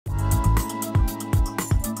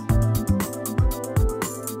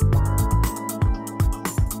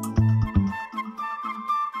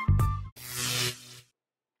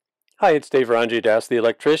Hi, it's Dave Ranji, Ask the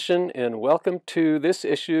Electrician, and welcome to this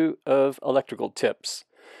issue of Electrical Tips.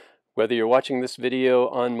 Whether you're watching this video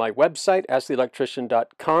on my website,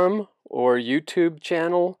 asktheelectrician.com, or YouTube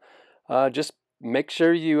channel, just make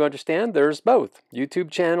sure you understand there's both YouTube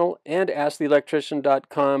channel and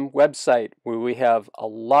asktheelectrician.com website, where we have a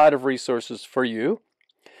lot of resources for you.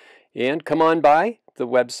 And come on by the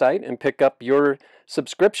website and pick up your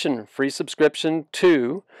subscription, free subscription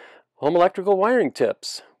to Home Electrical Wiring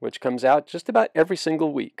Tips, which comes out just about every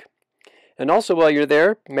single week. And also while you're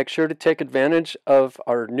there, make sure to take advantage of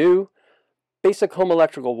our new basic home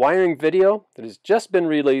electrical wiring video that has just been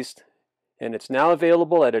released, and it's now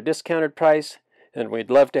available at a discounted price, and we'd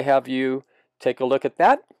love to have you take a look at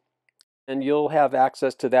that, and you'll have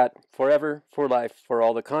access to that forever, for life, for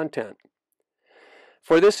all the content.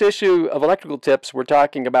 For this issue of Electrical Tips, we're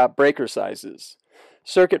talking about breaker sizes.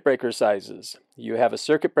 Circuit breaker sizes. You have a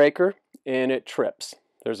circuit breaker and it trips.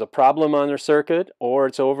 There's a problem on your circuit or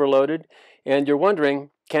it's overloaded and you're wondering,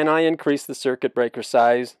 can I increase the circuit breaker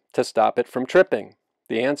size to stop it from tripping?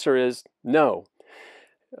 The answer is no.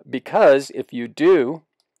 Because if you do,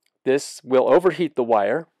 this will overheat the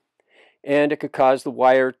wire and it could cause the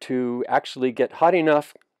wire to actually get hot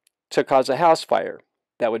enough to cause a house fire.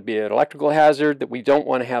 That would be an electrical hazard that we don't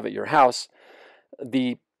want to have at your house.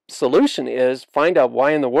 The solution is find out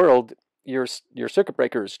why in the world your circuit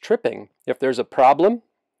breaker is tripping. If there's a problem,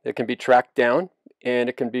 it can be tracked down and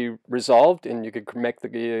it can be resolved, and you could make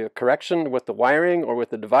the correction with the wiring or with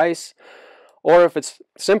the device. Or if it's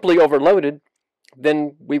simply overloaded,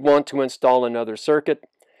 then we want to install another circuit,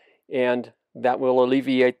 and that will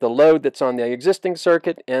alleviate the load that's on the existing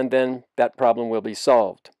circuit, and then that problem will be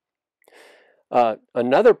solved.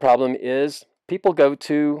 Another problem is people go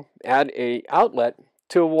to add an outlet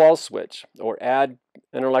to a wall switch or add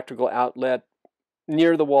an electrical outlet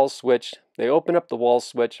near the wall switch. They open up the wall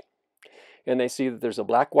switch and they see that there's a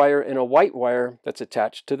black wire and a white wire that's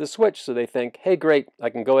attached to the switch. So they think, hey, great, I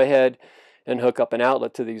can go ahead and hook up an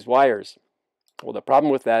outlet to these wires. Well, the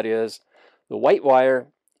problem with that is the white wire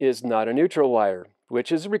is not a neutral wire,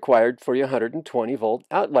 which is required for your 120 volt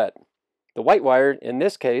outlet. The white wire in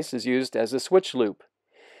this case is used as a switch loop.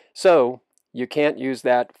 So you can't use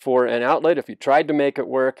that for an outlet. If you tried to make it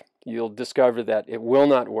work, you'll discover that it will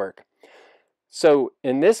not work. So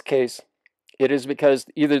in this case, it is because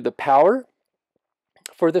either the power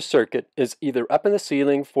for the circuit is either up in the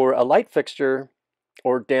ceiling for a light fixture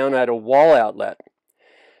or down at a wall outlet.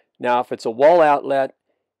 Now, if it's a wall outlet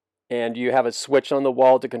and you have a switch on the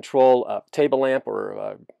wall to control a table lamp or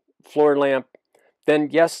a floor lamp, then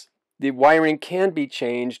yes, the wiring can be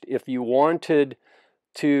changed if you wanted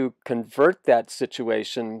to convert that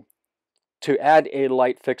situation to add a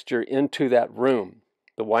light fixture into that room.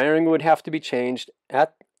 The wiring would have to be changed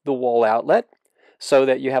at the wall outlet so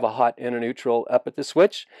that you have a hot and a neutral up at the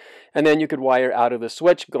switch, and then you could wire out of the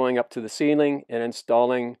switch going up to the ceiling and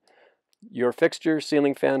installing your fixture,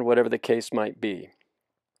 ceiling fan, whatever the case might be.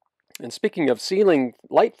 And speaking of ceiling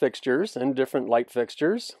light fixtures and different light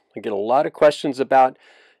fixtures, I get a lot of questions about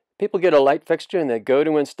people get a light fixture and they go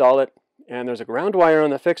to install it and there's a ground wire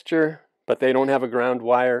on the fixture, but they don't have a ground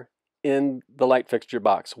wire in the light fixture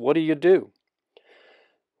box. What do you do?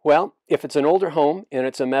 Well, if it's an older home and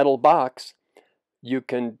it's a metal box, you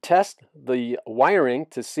can test the wiring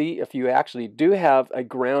to see if you actually do have a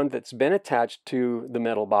ground that's been attached to the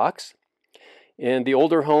metal box. In the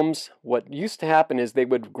older homes, what used to happen is they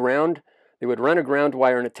would run a ground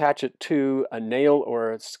wire and attach it to a nail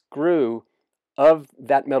or a screw of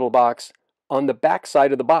that metal box on the back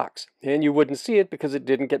side of the box, and you wouldn't see it because it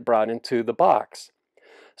didn't get brought into the box.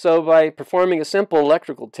 So by performing a simple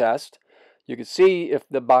electrical test, you can see if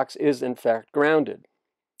the box is in fact grounded.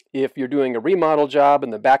 If you're doing a remodel job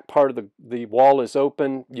and the back part of the wall is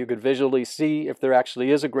open, you could visually see if there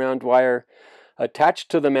actually is a ground wire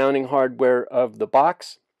attached to the mounting hardware of the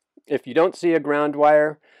box. If you don't see a ground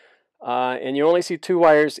wire and you only see two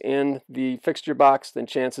wires in the fixture box, then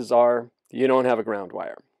chances are you don't have a ground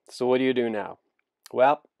wire. So what do you do now?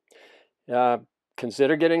 Well,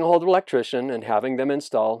 consider getting a hold of an electrician and having them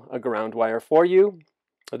install a ground wire for you.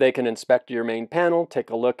 They can inspect your main panel, take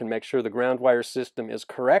a look and make sure the ground wire system is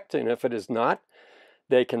correct, and if it is not,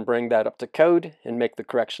 they can bring that up to code and make the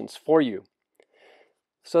corrections for you.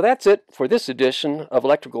 So that's it for this edition of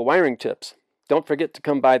Electrical Wiring Tips. Don't forget to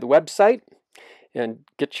come by the website and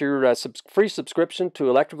get your free subscription to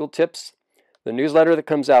Electrical Tips, the newsletter that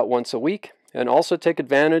comes out once a week, and also take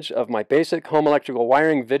advantage of my basic home electrical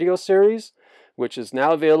wiring video series, which is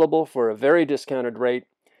now available for a very discounted rate.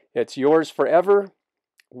 It's yours forever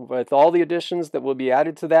with all the additions that will be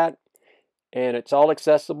added to that, and it's all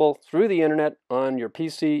accessible through the internet on your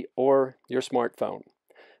PC or your smartphone.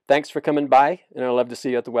 Thanks for coming by, and I'd love to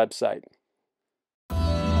see you at the website.